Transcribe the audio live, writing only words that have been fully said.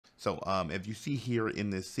So if you see here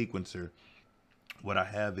in this sequencer, what I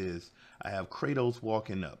have is I have Kratos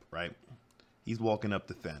walking up, right? He's walking up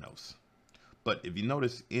to Thanos. But if you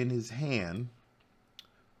notice in his hand,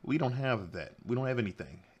 we don't have that. We don't have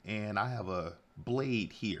anything. And I have a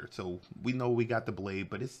blade here. So we know we got the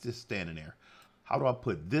blade, but it's just standing there. How do I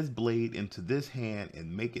put this blade into this hand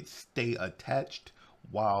and make it stay attached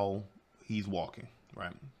while he's walking,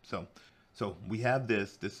 right? So we have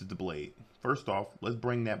this is the blade. First off, let's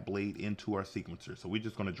bring that blade into our sequencer. So we're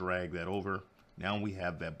just going to drag that over. Now we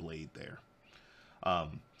have that blade there.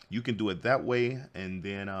 You can do it that way. And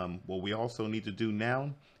then what we also need to do now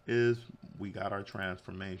is we got our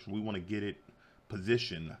transformation. We want to get it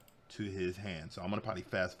positioned to his hand. So I'm going to probably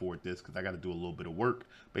fast forward this because I got to do a little bit of work.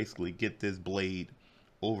 Basically get this blade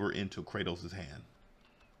over into Kratos's hand.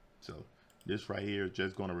 So this right here is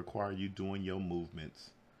just going to require you doing your movements.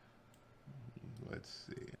 Let's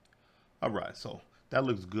see. All right, so that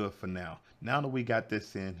looks good for now. Now that we got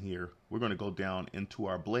this in here, we're going to go down into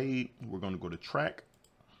our blade. We're going to go to track.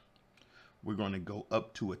 We're going to go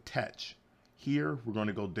up to attach. Here, we're going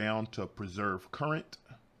to go down to preserve current.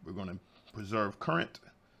 We're going to preserve current.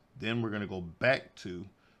 Then we're going to go back to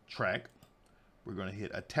track. We're going to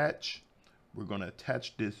hit attach. We're going to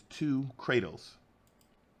attach this to Kratos.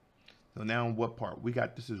 So now what part? We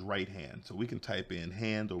got this is right hand. So we can type in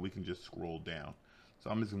hand or we can just scroll down. So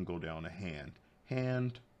I'm just going to go down to hand.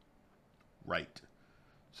 Hand, right.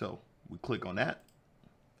 So we click on that.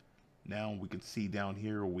 Now we can see down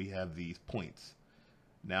here we have these points.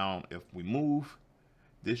 Now if we move,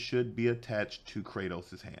 this should be attached to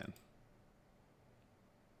Kratos's hand.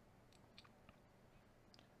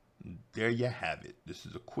 There you have it. This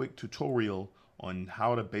is a quick tutorial on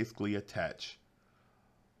how to basically attach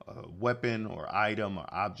a weapon or item or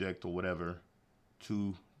object or whatever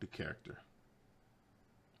to the character.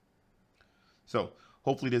 So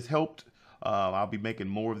hopefully this helped. I'll be making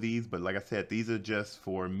more of these, but like I said, these are just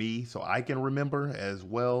for me so I can remember, as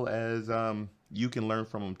well as you can learn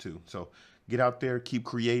from them too. So get out there, keep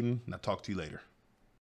creating, and I'll talk to you later.